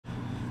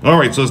All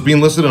right, so it's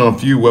being listed on a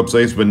few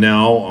websites, but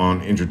now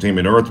on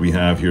Entertainment Earth, we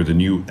have here the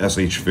new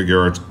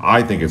S.H.Figuarts.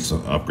 I think it's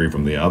an upgrade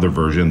from the other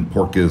version,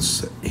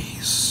 Portgas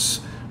Ace,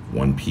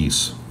 One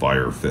Piece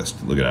Fire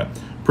Fist. Look at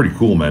that. Pretty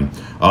cool, man.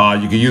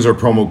 You can use our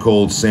promo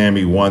code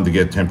SAMMY1 to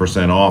get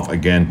 10% off.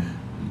 Again,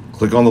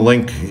 click on the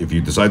link. If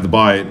you decide to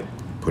buy it,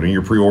 put in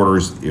your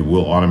pre-orders. It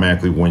will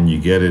automatically, when you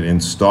get it in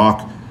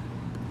stock,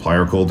 apply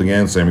our code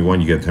again,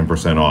 SAMMY1, you get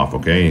 10% off,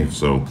 okay?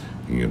 So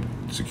you can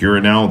secure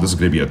it now. This is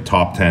going to be a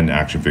top 10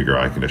 action figure,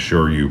 I can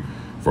assure you,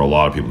 for a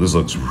lot of people. This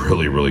looks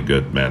really, really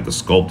good, man. The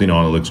sculpting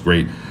on it looks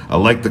great. I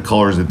like the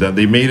colors.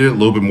 They made it a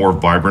little bit more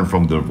vibrant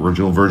from the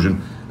original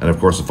version. And of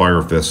course, the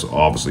Fire Fists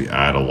obviously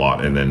add a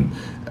lot. And then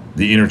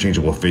the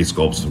interchangeable face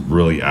sculpts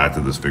really add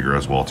to this figure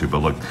as well, too. But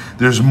look,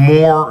 there's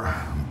more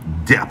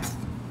depth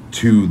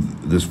to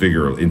this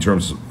figure in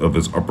terms of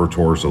his upper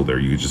torso there.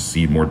 You just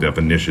see more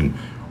definition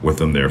with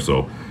him there.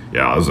 So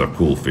yeah, this is a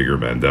cool figure,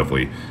 man.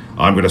 Definitely.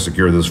 I'm going to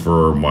secure this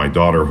for my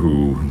daughter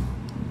who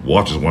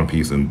watches One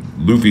Piece, and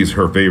Luffy's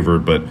her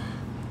favorite, but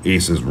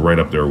Ace is right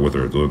up there with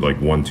her. They're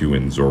like 1, 2,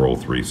 and Zoro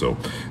 3. So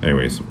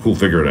anyways, cool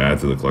figure to add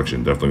to the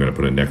collection. Definitely going to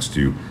put it next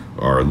to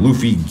our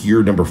Luffy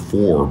Gear number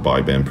 4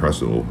 by Ben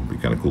Presto. It'll be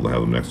kind of cool to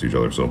have them next to each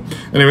other. So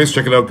anyways,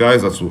 check it out,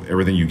 guys. That's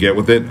everything you get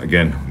with it.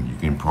 Again,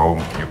 you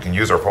can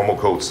use our promo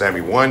code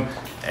SAMMY1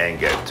 and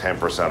get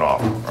 10%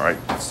 off. All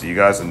right, see you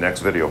guys in the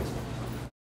next video.